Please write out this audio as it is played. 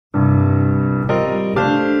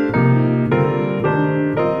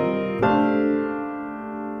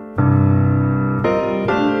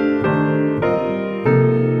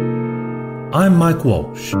I'm Mike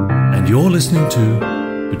Walsh, and you're listening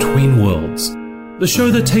to Between Worlds, the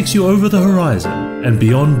show that takes you over the horizon and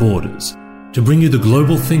beyond borders to bring you the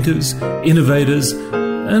global thinkers, innovators,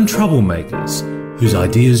 and troublemakers whose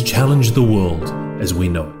ideas challenge the world as we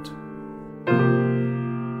know it.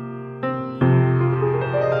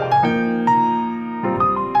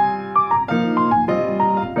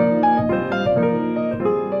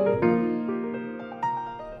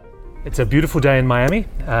 It's a beautiful day in Miami.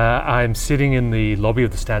 I'm sitting in the lobby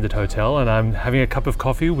of the Standard Hotel and I'm having a cup of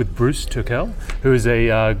coffee with Bruce Turkel, who is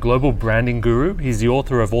a global branding guru. He's the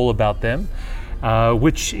author of All About Them,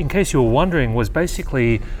 which, in case you were wondering, was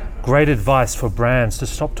basically great advice for brands to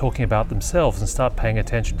stop talking about themselves and start paying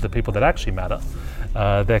attention to the people that actually matter,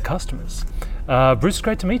 their customers. Bruce,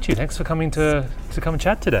 great to meet you. Thanks for coming to come and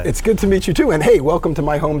chat today. It's good to meet you too, and hey, welcome to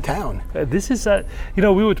my hometown. This is, we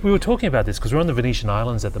were talking about this because we're on the Venetian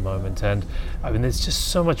Islands at the moment, and I mean, there's just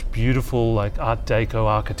so much beautiful Art Deco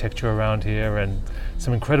architecture around here, and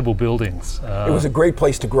some incredible buildings. It was a great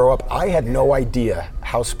place to grow up. I had no idea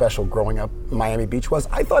how special growing up Miami Beach was.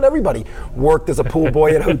 I thought everybody worked as a pool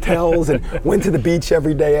boy at hotels and went to the beach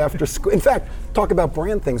every day after school. In fact, talk about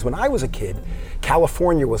brand things. When I was a kid,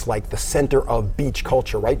 California was like the center of beach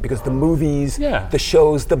culture, right? Because the movies, the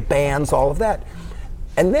shows, the bands, all of that.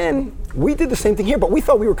 And then we did the same thing here, but we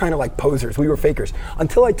thought we were kind of like posers. We were fakers.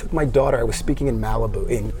 Until I took my daughter, I was speaking in Malibu,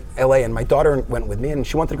 in LA, and my daughter went with me and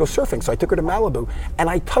she wanted to go surfing. So I took her to Malibu and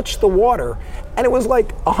I touched the water and it was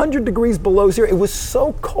like 100 degrees below zero. It was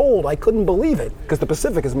so cold, I couldn't believe it because the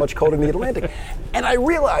Pacific is much colder than the Atlantic. And I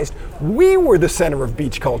realized we were the center of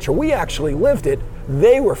beach culture. We actually lived it.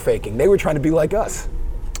 They were faking. They were trying to be like us.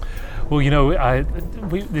 Well,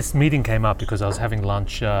 this meeting came up because I was having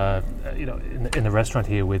lunch, in the restaurant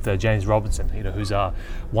here with James Robinson, who's our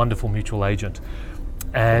wonderful mutual agent.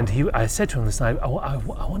 And I said to him, listen, I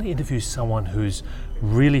want to interview someone who's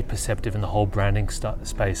really perceptive in the whole branding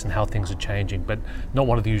space and how things are changing, but not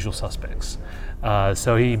one of the usual suspects.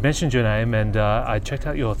 So he mentioned your name, and I checked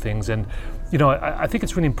out your things. And, I think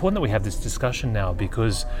it's really important that we have this discussion now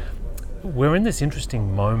because we're in this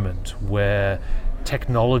interesting moment where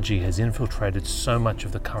technology has infiltrated so much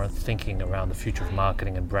of the current thinking around the future of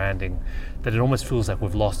marketing and branding that it almost feels like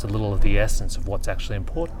we've lost a little of the essence of what's actually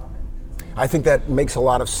important. I think that makes a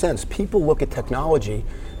lot of sense. People look at technology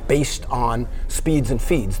based on speeds and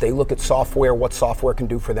feeds. They look at software, what software can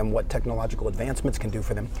do for them, what technological advancements can do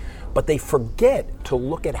for them, but they forget to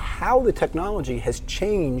look at how the technology has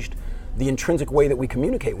changed the intrinsic way that we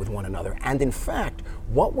communicate with one another. And in fact,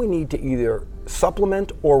 what we need to either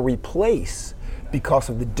supplement or replace because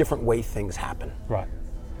of the different way things happen. Right.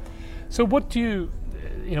 So what do you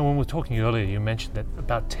when we were talking earlier, you mentioned that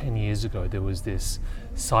about 10 years ago there was this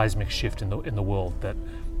seismic shift in the world that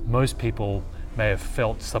most people may have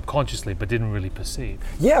felt subconsciously but didn't really perceive.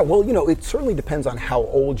 Yeah, well, it certainly depends on how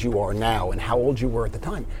old you are now and how old you were at the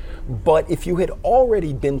time. But if you had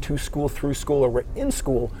already been to school, through school, or were in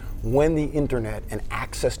school when the internet and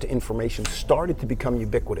access to information started to become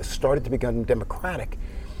ubiquitous, started to become democratic,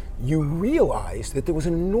 you realize that there was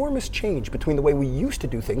an enormous change between the way we used to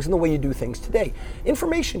do things and the way you do things today.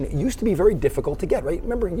 Information used to be very difficult to get, right?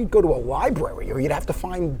 Remember, you'd go to a library, or you'd have to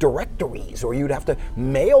find directories, or you'd have to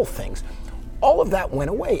mail things. All of that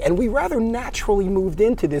went away, and we rather naturally moved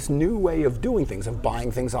into this new way of doing things, of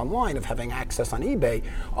buying things online, of having access on eBay,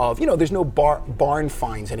 of, there's no barn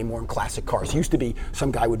finds anymore in classic cars. It used to be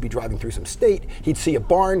some guy would be driving through some state, he'd see a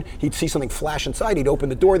barn, he'd see something flash inside, he'd open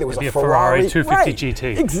the door, there was a Ferrari 250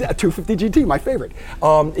 GT. 250 GT, my favorite.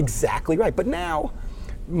 Exactly right, but now,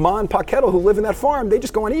 Ma and Pa Kettle, who live in that farm, they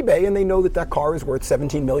just go on eBay and they know that car is worth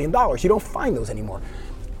 $17 million. You don't find those anymore.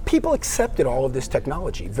 People accepted all of this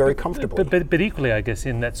technology very comfortably. But equally, I guess,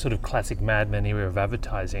 in that sort of classic Mad Men era of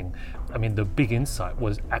advertising, I mean, the big insight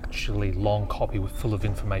was actually long copy full of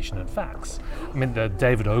information and facts. I mean, the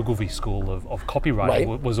David Ogilvy school of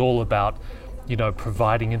copywriting was all about,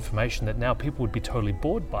 providing information that now people would be totally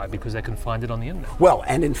bored by because they can find it on the internet. Well,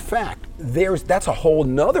 and in fact, that's a whole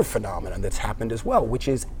nother phenomenon that's happened as well, which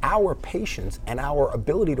is our patience and our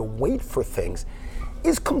ability to wait for things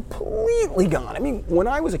is completely gone. I mean, when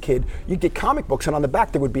I was a kid, you'd get comic books and on the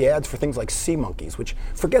back there would be ads for things like sea monkeys, which,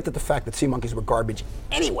 forget that the fact that sea monkeys were garbage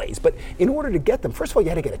anyways, but in order to get them, first of all, you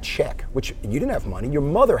had to get a check, which you didn't have money. Your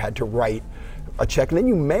mother had to write a check, and then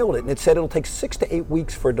you mailed it, and it said it'll take 6 to 8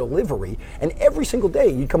 weeks for delivery, and every single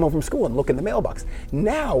day you'd come home from school and look in the mailbox.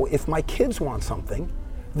 Now, if my kids want something,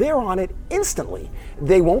 they're on it instantly.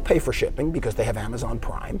 They won't pay for shipping because they have Amazon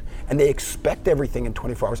Prime, and they expect everything in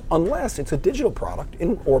 24 hours unless it's a digital product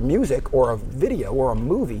or music or a video or a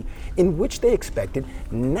movie in which they expect it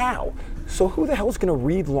now. So who the hell is going to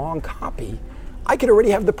read long copy? I could already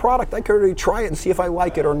have the product. I could already try it and see if I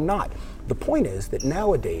like it or not. The point is that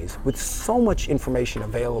nowadays, with so much information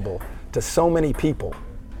available to so many people,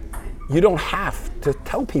 you don't have to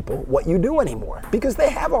tell people what you do anymore because they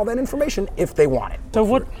have all that information if they want it. So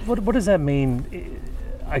what does that mean,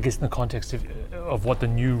 I guess, in the context of what the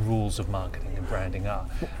new rules of marketing and branding are?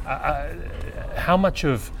 How much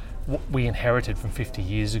of what we inherited from 50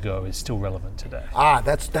 years ago is still relevant today?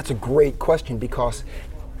 That's a great question because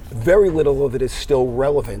very little of it is still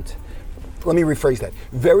relevant. Let me rephrase that.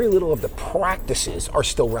 Very little of the practices are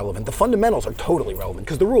still relevant. The fundamentals are totally relevant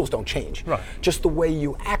because the rules don't change. Right. Just the way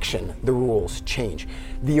you action the rules change.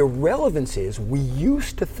 The irrelevance is we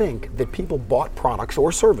used to think that people bought products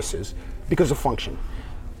or services because of function.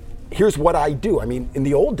 Here's what I do. I mean, in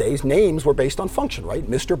the old days, names were based on function, right?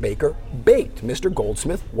 Mr. Baker baked. Mr.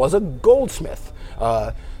 Goldsmith was a goldsmith.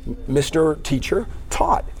 Mr. Teacher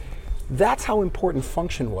taught. That's how important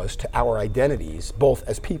function was to our identities, both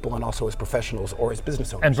as people and also as professionals or as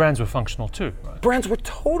business owners. And brands were functional too, right? Brands were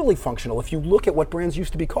totally functional. If you look at what brands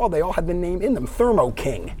used to be called, they all had the name in them. Thermo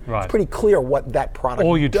King. Right. It's pretty clear what that product does.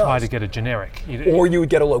 Or you'd try to get a generic. Or you would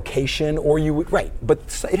get a location, or you would, right.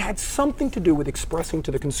 But it had something to do with expressing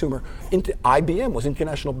to the consumer. IBM was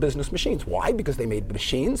International Business Machines. Why? Because they made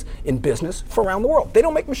machines in business for around the world. They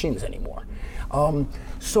don't make machines anymore.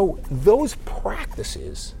 So those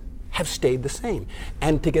practices have stayed the same.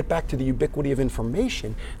 And to get back to the ubiquity of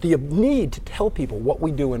information, the need to tell people what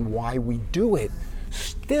we do and why we do it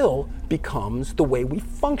still becomes the way we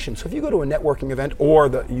function. So if you go to a networking event or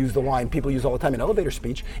use the line people use all the time in elevator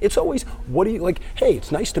speech, it's always, what do you, like, hey, it's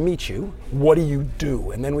nice to meet you, what do you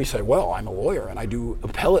do? And then we say, well, I'm a lawyer and I do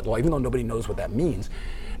appellate law, even though nobody knows what that means.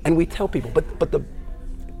 And we tell people, but the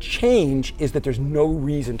change is that there's no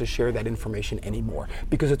reason to share that information anymore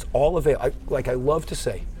because it's all available. Like I love to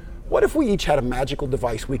say, what if we each had a magical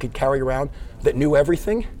device we could carry around that knew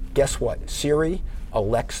everything? Guess what? Siri,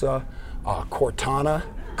 Alexa, Cortana,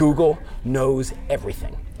 Google knows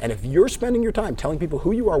everything. And if you're spending your time telling people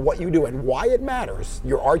who you are, what you do, and why it matters,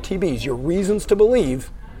 your RTBs, your reasons to believe,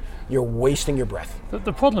 you're wasting your breath.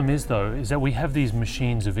 The problem is, though, is that we have these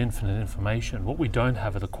machines of infinite information. What we don't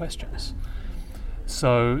have are the questions.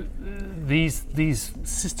 So these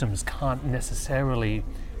systems can't necessarily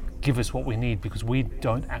give us what we need because we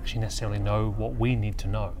don't actually necessarily know what we need to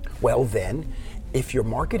know. Well then, if you're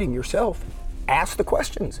marketing yourself, ask the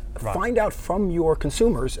questions. Right. Find out from your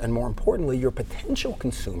consumers, and more importantly, your potential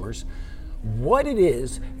consumers, what it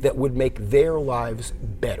is that would make their lives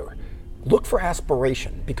better. Look for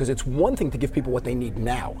aspiration, because it's one thing to give people what they need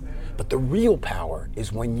now, but the real power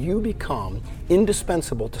is when you become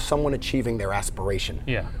indispensable to someone achieving their aspiration.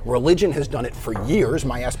 Yeah. Religion has done it for years,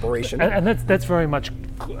 my aspiration. And that's very much,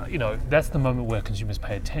 that's the moment where consumers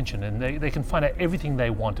pay attention, and they can find out everything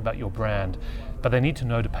they want about your brand, but they need to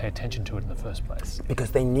know to pay attention to it in the first place.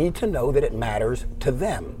 Because they need to know that it matters to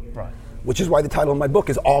them. Right. Which is why the title of my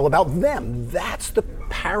book is all about them. That's the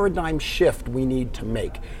paradigm shift we need to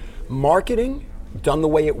make. Marketing, done the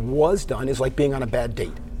way it was done, is like being on a bad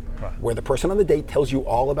date. Right. Where the person on the date tells you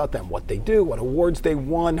all about them, what they do, what awards they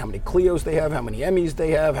won, how many Clios they have, how many Emmys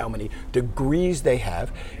they have, how many degrees they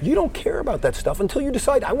have. You don't care about that stuff until you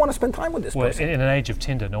decide, I want to spend time with this person. In an age of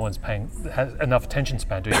Tinder, no one's has enough attention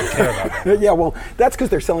span to even care about that. Yeah, well, that's because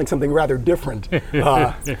they're selling something rather different.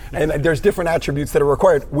 And there's different attributes that are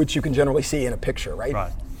required, which you can generally see in a picture, right?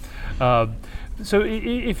 Right. So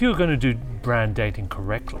if you're going to do brand dating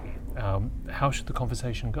correctly, how should the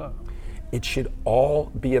conversation go? It should all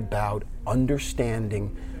be about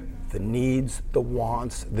understanding the needs, the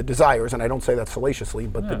wants, the desires, and I don't say that salaciously,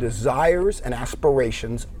 but the desires and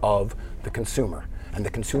aspirations of the consumer. And the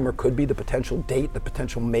consumer could be the potential date, the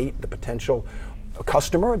potential mate, the potential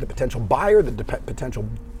customer, the potential buyer, the potential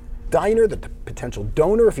diner, the potential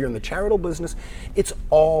donor, if you're in the charitable business. It's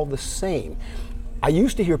all the same. I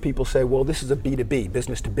used to hear people say, well, this is a B2B,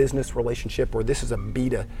 business to business relationship, or this is a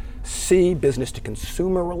B2C, business to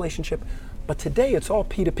consumer relationship. But today it's all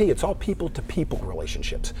P2P, it's all people to people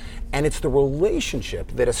relationships. And it's the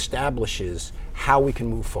relationship that establishes how we can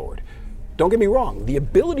move forward. Don't get me wrong, the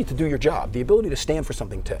ability to do your job, the ability to stand for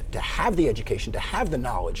something, to have the education, to have the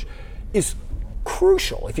knowledge is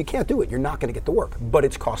crucial. If you can't do it, you're not going to get the work, but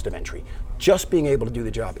it's cost of entry. Just being able to do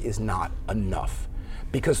the job is not enough.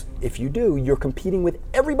 Because if you do, you're competing with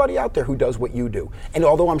everybody out there who does what you do. And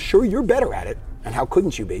although I'm sure you're better at it, and how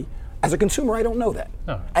couldn't you be, As a consumer, I don't know that.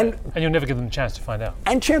 No. And you'll never give them a chance to find out.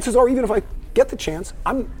 And chances are, even if I get the chance,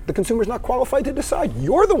 the consumer's not qualified to decide.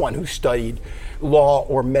 You're the one who studied law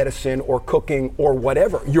or medicine or cooking or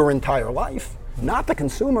whatever your entire life, not the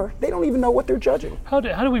consumer. They don't even know what they're judging. How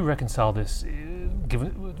do we reconcile this,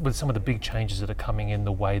 given with some of the big changes that are coming in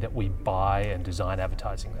the way that we buy and design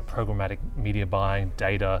advertising, the programmatic media buying,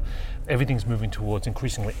 data, everything's moving towards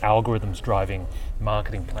increasingly algorithms driving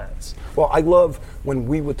marketing plans? Well, I love when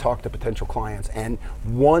we would talk to potential clients, and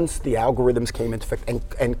once the algorithms came into effect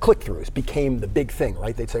and click-throughs became the big thing,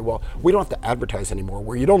 right? They'd say, well, we don't have to advertise anymore,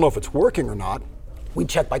 where you don't know if it's working or not. We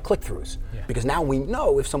check by click-throughs, because now we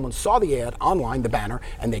know if someone saw the ad online, the banner,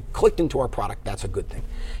 and they clicked into our product, that's a good thing.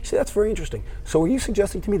 You say, that's very interesting. So are you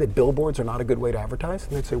suggesting to me that billboards are not a good way to advertise?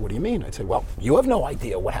 And they'd say, what do you mean? I'd say, well, you have no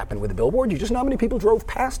idea what happened with a billboard. You just know how many people drove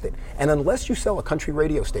past it. And unless you sell a country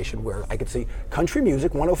radio station where I could see country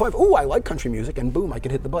music 105, ooh, I like country music, and boom, I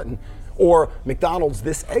could hit the button. Or McDonald's,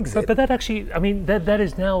 this exit. But that actually, I mean, that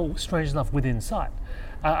is now, strange enough, within sight.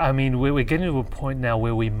 I mean, we're getting to a point now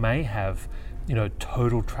where we may have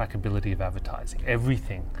total trackability of advertising,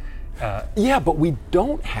 everything. Yeah, but we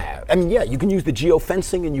don't have. I mean, yeah, you can use the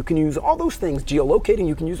geofencing and you can use all those things, geolocating,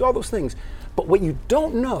 you can use all those things. But what you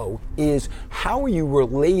don't know is how are you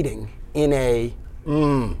relating in a,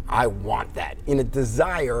 I want that, in a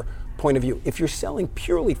desire point of view. If you're selling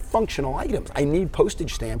purely functional items, I need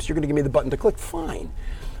postage stamps, you're going to give me the button to click, fine.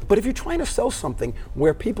 But if you're trying to sell something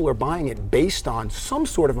where people are buying it based on some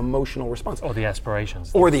sort of emotional response. Or the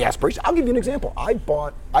aspirations. Or the aspirations. I'll give you an example.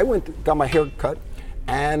 Got my hair cut,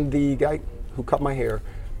 and the guy who cut my hair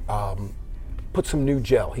put some new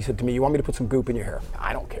gel. He said to me, you want me to put some goop in your hair?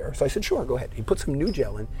 I don't care. So I said, sure, go ahead. He put some new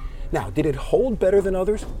gel in. Now, did it hold better than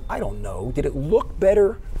others? I don't know. Did it look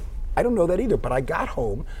better? I don't know that either. But I got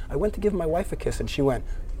home, I went to give my wife a kiss, and she went,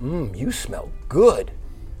 you smell good.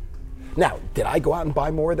 Now, did I go out and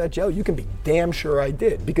buy more of that gel? You can be damn sure I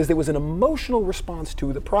did, because there was an emotional response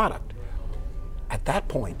to the product. At that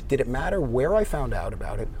point, did it matter where I found out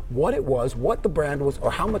about it, what it was, what the brand was,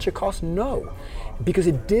 or how much it cost? No, because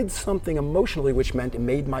it did something emotionally which meant it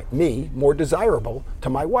made me more desirable to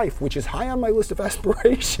my wife, which is high on my list of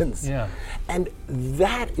aspirations. Yeah. And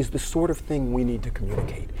that is the sort of thing we need to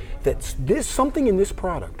communicate. That something in this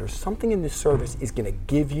product or something in this service is going to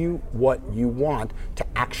give you what you want to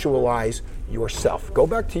actualize yourself. Go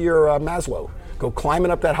back to your Maslow. Go climbing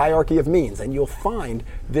up that hierarchy of means, and you'll find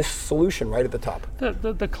this solution right at the top.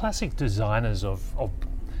 The classic designers of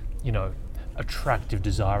attractive,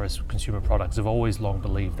 desirous consumer products have always long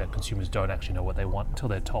believed that consumers don't actually know what they want until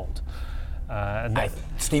they're told.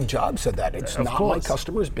 Steve Jobs said that. It's not my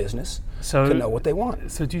customer's business to know what they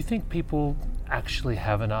want. So do you think people actually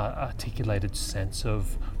have an articulated sense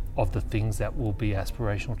of the things that will be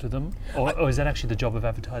aspirational to them? Or is that actually the job of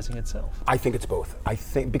advertising itself? I think it's both. I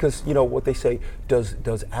think, because what they say, does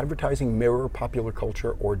advertising mirror popular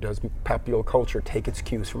culture, or does popular culture take its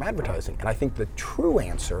cues from advertising? And I think the true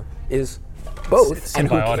answer is both. It's and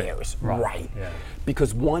who symbiotic. cares? Right. Yeah.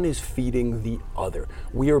 Because one is feeding the other.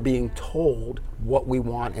 We are being told what we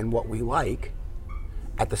want and what we like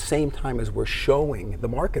at the same time as we're showing the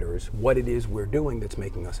marketers what it is we're doing that's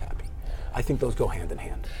making us happy. I think those go hand in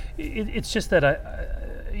hand. It's just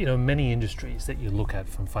that many industries that you look at,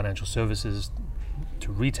 from financial services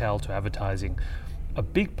to retail to advertising, a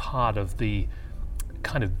big part of the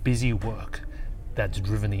kind of busy work that's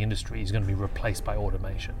driven the industry is going to be replaced by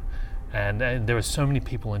automation. And there are so many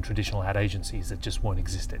people in traditional ad agencies that just won't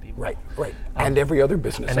exist anymore. Right. And every other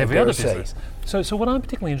business. And every other business. So what I'm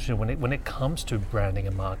particularly interested in when it comes to branding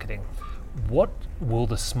and marketing, what will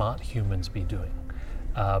the smart humans be doing?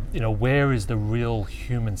 Where is the real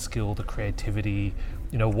human skill, the creativity?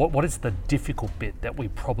 What is the difficult bit that we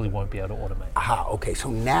probably won't be able to automate? Okay, so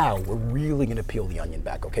now we're really going to peel the onion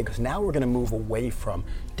back, okay? Because now we're going to move away from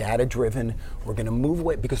data-driven. We're going to move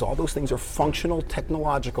away, because all those things are functional,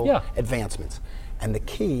 technological advancements. And the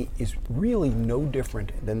key is really no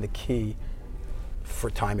different than the key for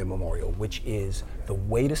time immemorial, which is the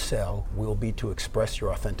way to sell will be to express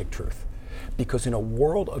your authentic truth. Because in a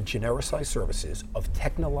world of genericized services, of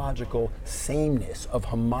technological sameness, of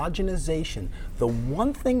homogenization, the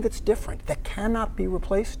one thing that's different, that cannot be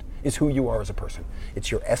replaced, is who you are as a person.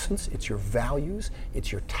 It's your essence, it's your values,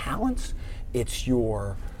 it's your talents, it's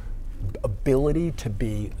your ability to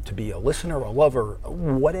be a listener, a lover,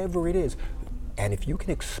 whatever it is. And if you can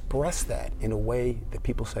express that in a way that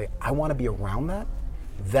people say, I want to be around that,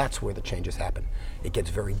 that's where the changes happen. It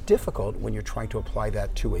gets very difficult when you're trying to apply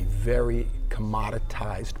that to a very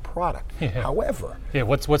commoditized product. Yeah. However...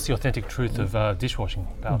 what's the authentic truth of dishwashing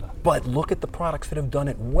powder? But look at the products that have done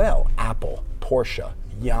it well. Apple, Porsche,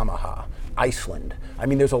 Yamaha, Iceland. I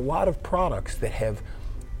mean, there's a lot of products that have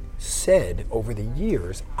said over the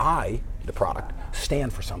years, the product,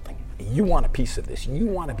 stand for something. You want a piece of this. You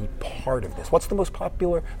want to be part of this. What's the most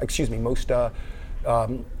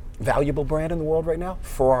valuable brand in the world right now?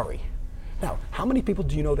 Ferrari. Now, how many people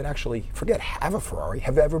do you know that actually, have a Ferrari,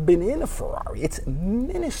 have ever been in a Ferrari? It's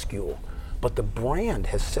minuscule, but the brand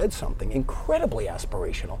has said something incredibly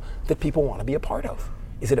aspirational that people want to be a part of.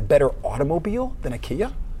 Is it a better automobile than a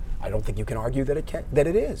Kia? I don't think you can argue that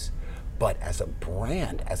it is. But as a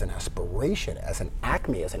brand, as an aspiration, as an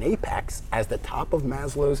Acme, as an Apex, as the top of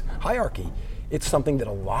Maslow's hierarchy, it's something that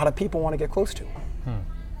a lot of people want to get close to.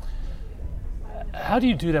 How do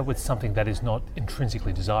you do that with something that is not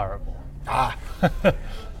intrinsically desirable?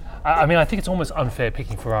 I mean, I think it's almost unfair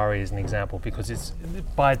picking Ferrari as an example because it's,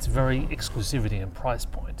 by its very exclusivity and price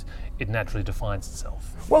point, it naturally defines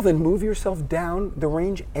itself. Well, then move yourself down the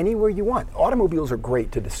range anywhere you want. Automobiles are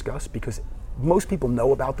great to discuss because most people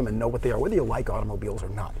know about them and know what they are, whether you like automobiles or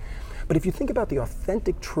not. But if you think about the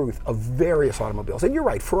authentic truth of various automobiles, and you're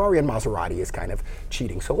right, Ferrari and Maserati is kind of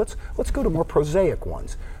cheating. So let's go to more prosaic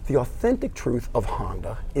ones. The authentic truth of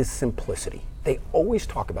Honda is simplicity. They always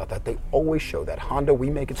talk about that. They always show that. Honda, we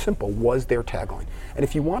make it simple, was their tagline. And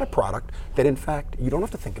if you want a product that, in fact, you don't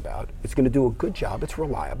have to think about, it's going to do a good job, it's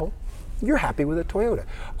reliable, you're happy with a Toyota.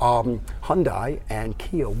 Hyundai and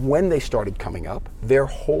Kia, when they started coming up, their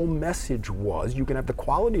whole message was you can have the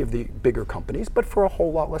quality of the bigger companies, but for a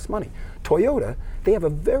whole lot less money. Toyota, they have a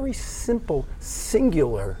very simple,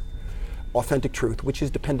 singular, authentic truth, which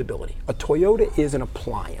is dependability. A Toyota is an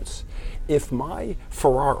appliance. If my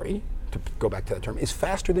Ferrari, to go back to that term, is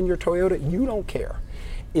faster than your Toyota, you don't care.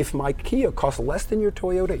 If my Kia costs less than your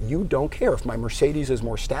Toyota, you don't care. If my Mercedes is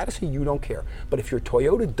more statusy, you don't care. But if your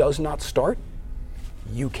Toyota does not start,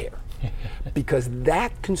 you care. Because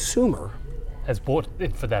that consumer has bought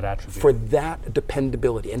it for that attribute. For that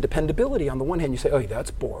dependability. And dependability, on the one hand, you say, oh,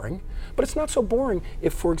 that's boring. But it's not so boring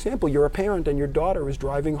if, for example, you're a parent and your daughter is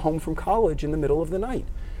driving home from college in the middle of the night.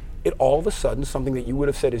 It all of a sudden, something that you would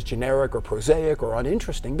have said is generic or prosaic or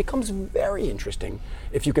uninteresting becomes very interesting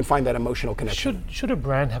if you can find that emotional connection. Should a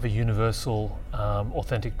brand have a universal,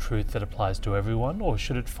 authentic truth that applies to everyone, or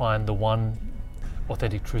should it find the one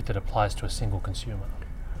authentic truth that applies to a single consumer?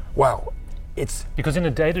 Well, because in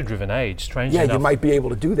a data-driven age, strangely enough, you might be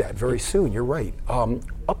able to do that very soon. You're right.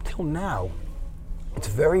 Up till now, it's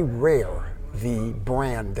very rare the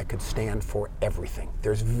brand that could stand for everything.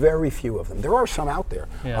 There's very few of them. There are some out there.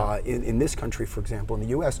 Yeah. In this country, for example, in the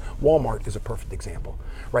US, Walmart is a perfect example,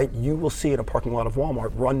 right? You will see in a parking lot of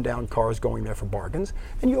Walmart run-down cars going there for bargains,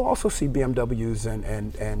 and you'll also see BMWs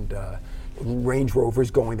and Range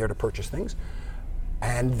Rovers going there to purchase things.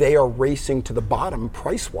 And they are racing to the bottom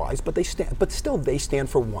price-wise, but still they stand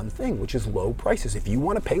for one thing, which is low prices. If you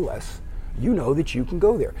want to pay less, you know that you can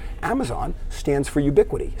go there. Amazon stands for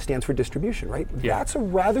ubiquity, stands for distribution, right? Yeah. That's a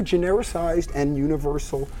rather genericized and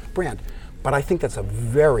universal brand. But I think that's a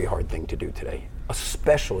very hard thing to do today,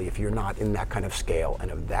 especially if you're not in that kind of scale and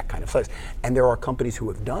of that kind of size. And there are companies who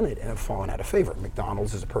have done it and have fallen out of favor.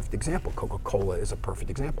 McDonald's is a perfect example. Coca-Cola is a perfect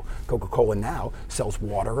example. Coca-Cola now sells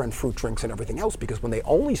water and fruit drinks and everything else because when they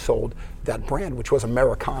only sold that brand, which was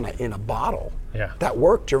Americana in a bottle, that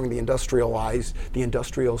worked during the industrial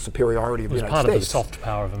superiority of the United States. It was part of the soft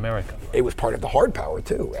power of America. It was part of the hard power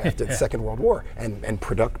too after the Second World War and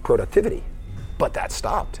productivity. But that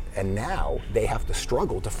stopped, and now they have to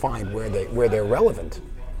struggle to find where they're relevant.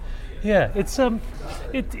 Yeah, it's I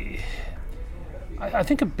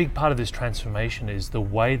think a big part of this transformation is the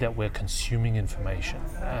way that we're consuming information.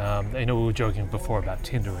 I know we were joking before about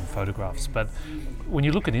Tinder and photographs, but when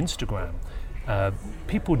you look at Instagram,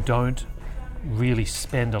 people don't really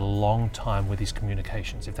spend a long time with these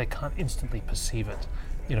communications if they can't instantly perceive it,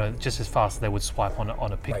 just as fast as they would swipe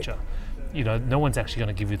on a picture. Right. No one's actually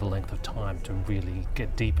going to give you the length of time to really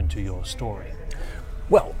get deep into your story.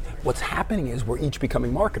 Well, what's happening is we're each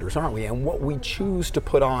becoming marketers, aren't we? And what we choose to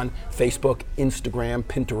put on Facebook, Instagram,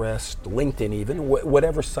 Pinterest, LinkedIn even,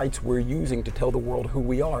 whatever sites we're using to tell the world who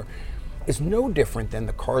we are, is no different than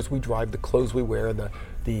the cars we drive, the clothes we wear, the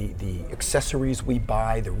accessories we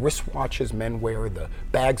buy, the wristwatches men wear, the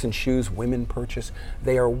bags and shoes women purchase.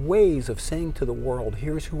 They are ways of saying to the world,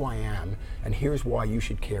 here's who I am, and here's why you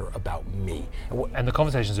should care about me. And the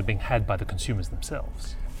conversations are being had by the consumers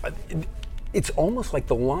themselves. It's almost like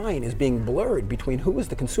the line is being blurred between who is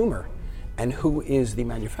the consumer and who is the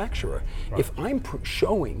manufacturer. Right. If I'm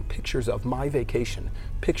showing pictures of my vacation,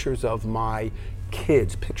 pictures of my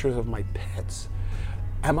kids, pictures of my pets,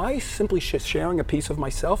 Am I simply sharing a piece of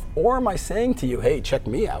myself, or am I saying to you, hey, check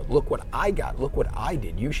me out, look what I got, look what I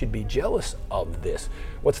did, you should be jealous of this?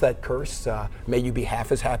 What's that curse? May you be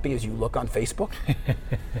half as happy as you look on Facebook?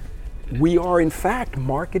 We are in fact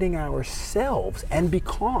marketing ourselves, and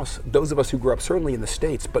because those of us who grew up certainly in the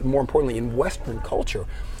States, but more importantly in Western culture,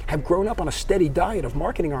 have grown up on a steady diet of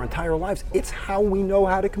marketing our entire lives, it's how we know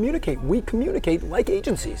how to communicate. We communicate like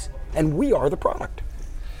agencies, and we are the product.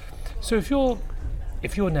 So if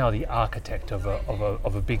you're now the architect of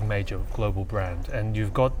a big major global brand, and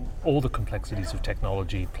you've got all the complexities of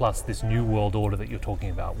technology plus this new world order that you're talking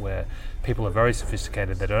about, where people are very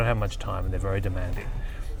sophisticated, they don't have much time, and they're very demanding,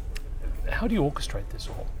 how do you orchestrate this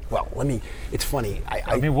all? Well, it's funny.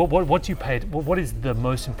 I mean, what do you pay? What is the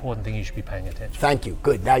most important thing you should be paying attention to? Thank you.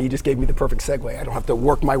 Good. Now you just gave me the perfect segue. I don't have to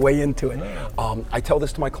work my way into it. No. I tell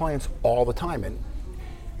this to my clients all the time, and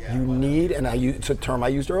you need, it's a term I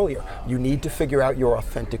used earlier, you need to figure out your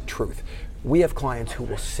authentic truth. We have clients who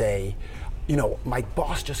will say, my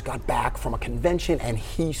boss just got back from a convention and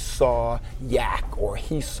he saw Yak, or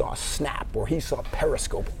he saw Snap, or he saw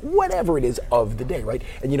Periscope, whatever it is of the day, right?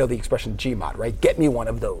 And you know the expression GMOT, right? Get me one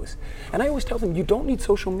of those. And I always tell them, you don't need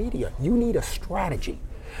social media, you need a strategy.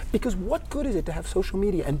 Because what good is it to have social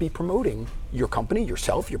media and be promoting your company,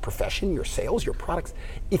 yourself, your profession, your sales, your products,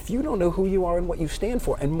 if you don't know who you are and what you stand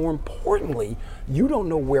for? And more importantly, you don't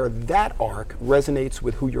know where that arc resonates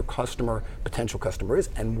with who your potential customer is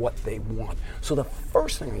and what they want. So the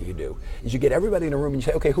first thing that you do is you get everybody in a room and you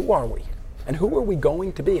say, okay, who are we? And who are we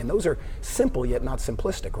going to be? And those are simple yet not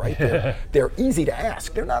simplistic, right? They're easy to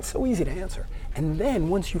ask. They're not so easy to answer. And then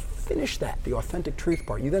once you finish that, the authentic truth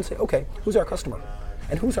part, you then say, okay, who's our customer?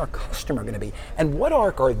 And who's our customer going to be? And what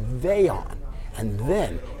arc are they on? And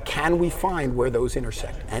then, can we find where those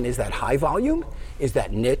intersect? And is that high volume? Is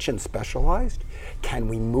that niche and specialized? Can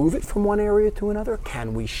we move it from one area to another?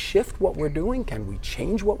 Can we shift what we're doing? Can we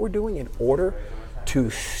change what we're doing in order to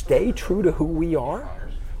stay true to who we are,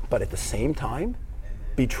 but at the same time,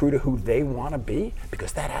 be true to who they want to be?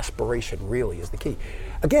 Because that aspiration really is the key.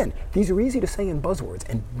 Again, these are easy to say in buzzwords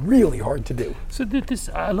and really hard to do. So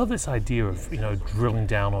I love this idea of drilling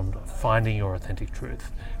down on finding your authentic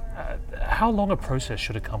truth. How long a process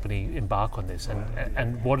should a company embark on this,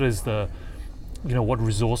 and what is what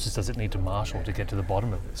resources does it need to marshal to get to the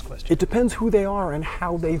bottom of this question? It depends who they are and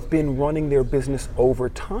how they've been running their business over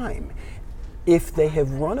time. If they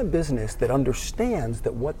have run a business that understands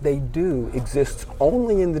that what they do exists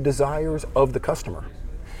only in the desires of the customer,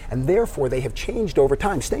 and therefore they have changed over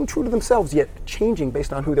time, staying true to themselves yet changing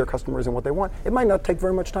based on who their customer is and what they want, it might not take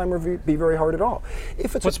very much time or be very hard at all.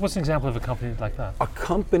 If it's what's an example of a company like that? A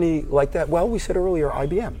company like that, well, we said earlier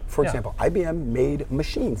IBM, for example. IBM made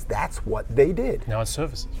machines. That's what they did. Now it's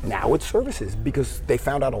services. Now it's services, because they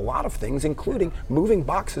found out a lot of things, including moving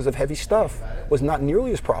boxes of heavy stuff was not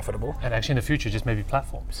nearly as profitable. And actually in the future, just maybe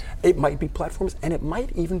platforms. It might be platforms, and it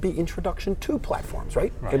might even be introduction to platforms,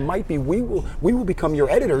 right? It might be we will become your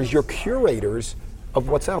editors, your curators of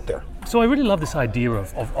what's out there. So I really love this idea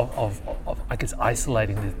of I guess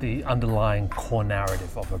isolating the underlying core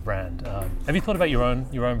narrative of a brand. Have you thought about your own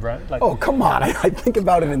brand? Oh, come on! I think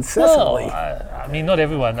about it incessantly. Well, I mean, not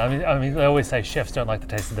everyone. I mean, they always say chefs don't like the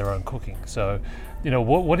taste of their own cooking. So,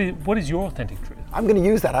 what is your authentic truth? I'm going to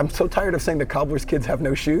use that. I'm so tired of saying the cobbler's kids have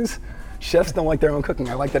no shoes. Chefs don't like their own cooking.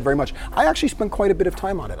 I like that very much. I actually spent quite a bit of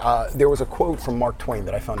time on it. There was a quote from Mark Twain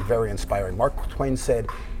that I found very inspiring. Mark Twain said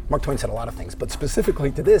a lot of things, but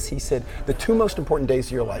specifically to this, he said, the two most important days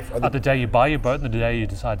of your life are the day you buy your boat and the day you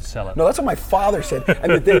decide to sell it. No, that's what my father said.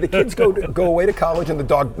 And the day the kids go away to college and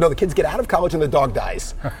the kids get out of college and the dog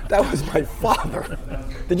dies. That was my father.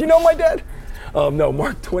 Did you know my dad? No,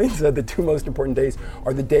 Mark Twain said the two most important days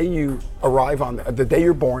are the day you arrive on, the day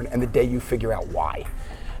you're born, and the day you figure out why.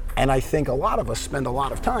 And I think a lot of us spend a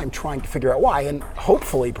lot of time trying to figure out why, and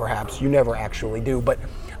hopefully, perhaps, you never actually do. But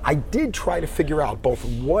I did try to figure out both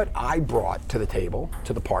what I brought to the table,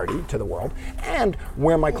 to the party, to the world, and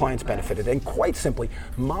where my clients benefited. And quite simply,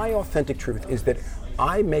 my authentic truth is that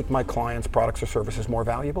I make my clients' products or services more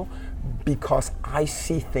valuable because I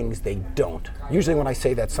see things they don't. Usually when I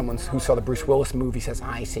say that, someone who saw the Bruce Willis movie says,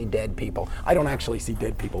 I see dead people. I don't actually see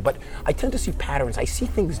dead people, but I tend to see patterns. I see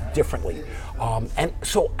things differently. And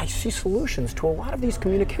so I see solutions to a lot of these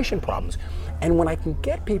communication problems. And when I can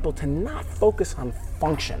get people to not focus on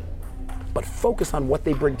function, but focus on what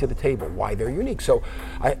they bring to the table, why they're unique. So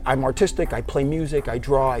I'm artistic, I play music, I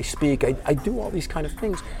draw, I speak, I do all these kind of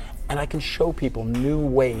things. and I can show people new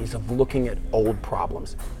ways of looking at old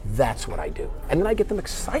problems. That's what I do. And then I get them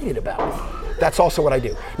excited about it. That's also what I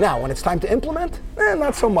do. Now, when it's time to implement,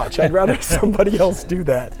 not so much. I'd rather somebody else do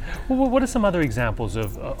that. Well, what are some other examples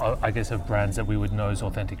of, I guess, of brands that we would know as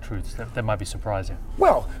authentic truths that might be surprising?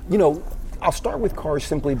 Well, I'll start with cars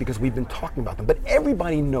simply because we've been talking about them, but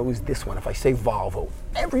everybody knows this one. If I say Volvo,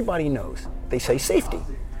 everybody knows. They say safety.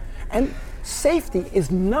 And safety is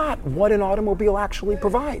not what an automobile actually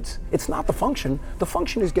provides. It's not the function. The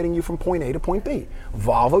function is getting you from point A to point B.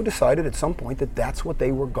 Volvo decided at some point that that's what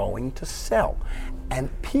they were going to sell. And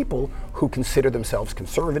people who consider themselves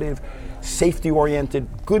conservative,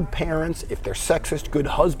 safety-oriented, good parents, if they're sexist, good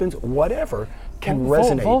husbands, whatever, can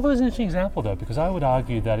resonate. Volvo is an interesting example, though, because I would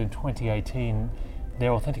argue that in 2018,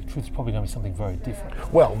 their authentic truth is probably going to be something very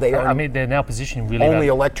different. Well, they are. I mean, they're now positioning really only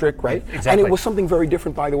electric, right? Exactly. And it was something very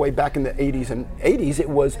different, by the way, back in the 80s and 80s. It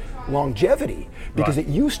was longevity, because it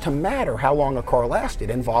used to matter how long a car lasted,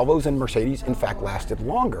 and Volvos and Mercedes, in fact, lasted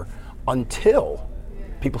longer until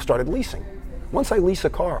people started leasing. Once I lease a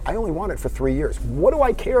car, I only want it for 3 years. What do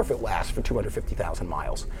I care if it lasts for 250,000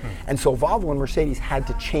 miles? And so Volvo and Mercedes had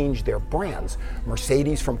to change their brands.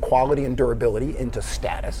 Mercedes from quality and durability into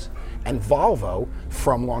status, and Volvo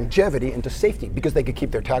from longevity into safety, because they could keep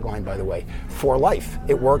their tagline, by the way, for life.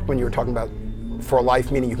 It worked when you were talking about for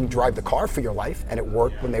life, meaning you can drive the car for your life, and it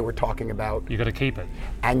worked when they were talking about you got to keep it.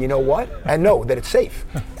 And you know what? And know that it's safe.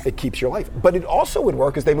 It keeps your life. But it also would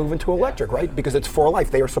work as they move into electric, right? Because it's for life.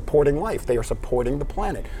 They are supporting life. They are supporting the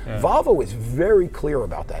planet. Yeah. Volvo is very clear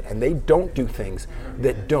about that, and they don't do things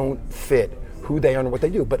that don't fit who they are and what they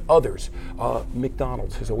do. But others,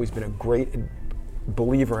 McDonald's has always been a great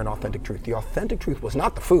believer in authentic truth. The authentic truth was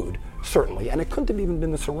not the food, certainly, and it couldn't have even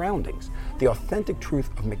been the surroundings. The authentic truth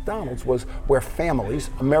of McDonald's was where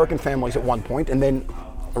families, American families at one point, and then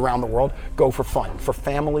around the world, go for fun, for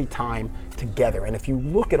family time together. And if you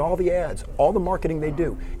look at all the ads, all the marketing they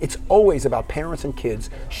do, it's always about parents and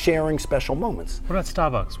kids sharing special moments. What about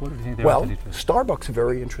Starbucks? What do you think they're Well, Starbucks is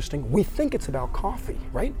very interesting. We think it's about coffee,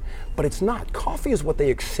 right? But it's not. Coffee is what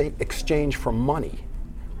they exchange for money.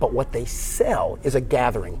 But what they sell is a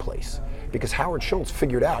gathering place. Because Howard Schultz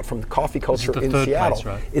figured out from the coffee culture in Seattle, place,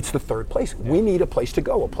 right? It's the third place. Yeah. We need a place to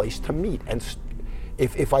go, a place to meet. And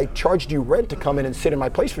if I charged you rent to come in and sit in my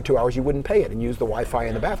place for 2 hours, you wouldn't pay it and use the Wi-Fi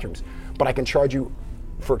in the bathrooms. But I can charge you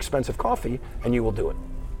for expensive coffee, and you will do it.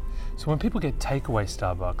 So when people get takeaway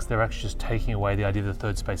Starbucks, they're actually just taking away the idea of the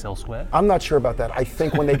third space elsewhere? I'm not sure about that. I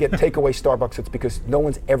think when they get takeaway Starbucks, it's because no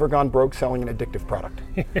one's ever gone broke selling an addictive product.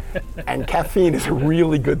 And caffeine is a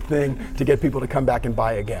really good thing to get people to come back and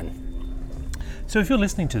buy again. So if you're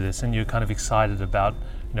listening to this and you're kind of excited about,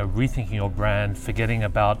 rethinking your brand, forgetting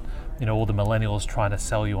about, all the millennials trying to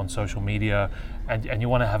sell you on social media, and you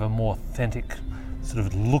want to have a more authentic sort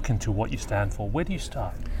of look into what you stand for, where do you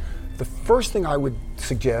start? The first thing I would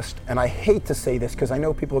suggest, and I hate to say this because I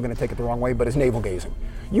know people are going to take it the wrong way, but is navel gazing.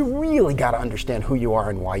 You really got to understand who you are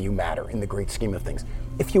and why you matter in the great scheme of things.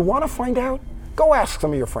 If you want to find out, go ask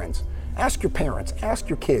some of your friends. Ask your parents, ask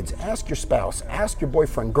your kids, ask your spouse, ask your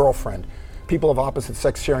boyfriend, girlfriend, people of opposite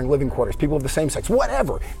sex sharing living quarters, people of the same sex,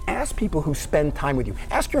 whatever. Ask people who spend time with you.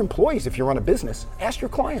 Ask your employees if you run a business. Ask your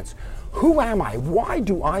clients. Who am I? Why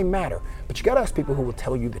do I matter? But you got to ask people who will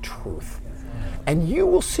tell you the truth. And you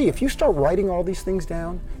will see, if you start writing all these things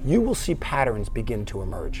down, you will see patterns begin to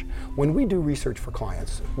emerge. When we do research for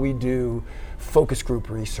clients, we do focus group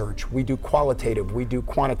research, we do qualitative, we do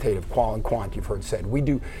quantitative, qual and quant, you've heard said. We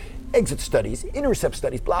do exit studies, intercept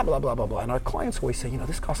studies, blah, blah, blah, blah, blah. And our clients always say,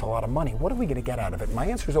 this costs a lot of money. What are we going to get out of it? My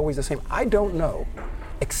answer is always the same. I don't know,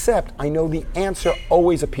 except I know the answer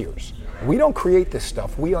always appears. We don't create this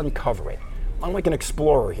stuff, we uncover it. I'm like an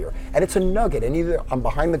explorer here, and it's a nugget, and either I'm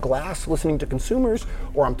behind the glass listening to consumers,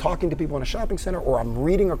 or I'm talking to people in a shopping center, or I'm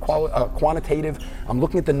reading a quantitative, I'm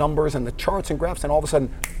looking at the numbers and the charts and graphs, and all of a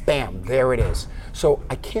sudden, bam, there it is. So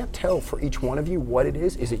I can't tell for each one of you what it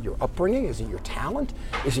is. Is it your upbringing? Is it your talent?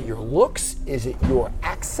 Is it your looks? Is it your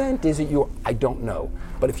accent? I don't know.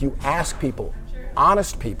 But if you ask people,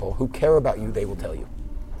 honest people who care about you, they will tell you.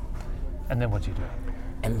 And then what do you do?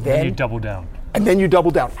 And then you double down. And then you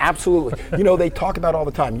double down, absolutely. They talk about all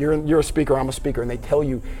the time, you're a speaker, I'm a speaker, and they tell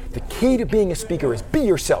you the key to being a speaker is be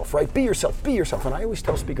yourself, right? Be yourself, be yourself. And I always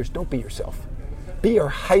tell speakers, don't be yourself. Be a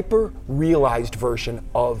hyper-realized version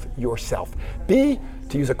of yourself. Be,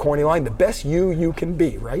 to use a corny line, the best you can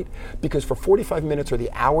be, right? Because for 45 minutes or the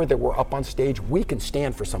hour that we're up on stage, we can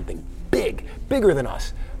stand for something big, bigger than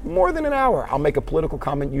us. More than an hour. I'll make a political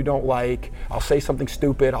comment you don't like, I'll say something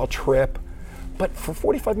stupid, I'll trip. But for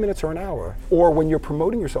 45 minutes or an hour, or when you're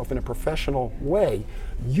promoting yourself in a professional way,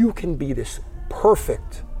 you can be this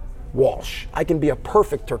perfect Walsh. I can be a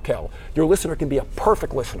perfect Turkel. Your listener can be a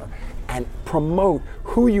perfect listener, and promote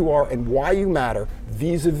who you are and why you matter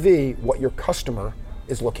vis-a-vis what your customer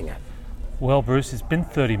is looking at. Well, Bruce, it's been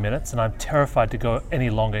 30 minutes, and I'm terrified to go any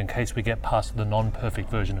longer in case we get past the non-perfect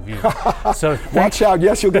version of you. So watch out,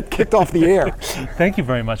 yes, you'll get kicked off the air. Thank you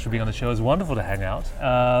very much for being on the show. It was wonderful to hang out.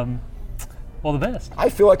 All the best. I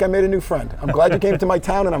feel like I made a new friend. I'm glad you came to my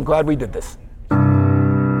town, and I'm glad we did this.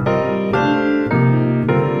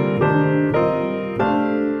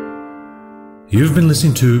 You've been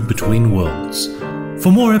listening to Between Worlds.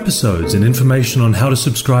 For more episodes and information on how to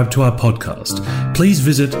subscribe to our podcast, please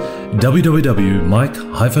visit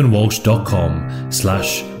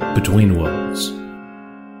www.mike-walsh.com/betweenworlds.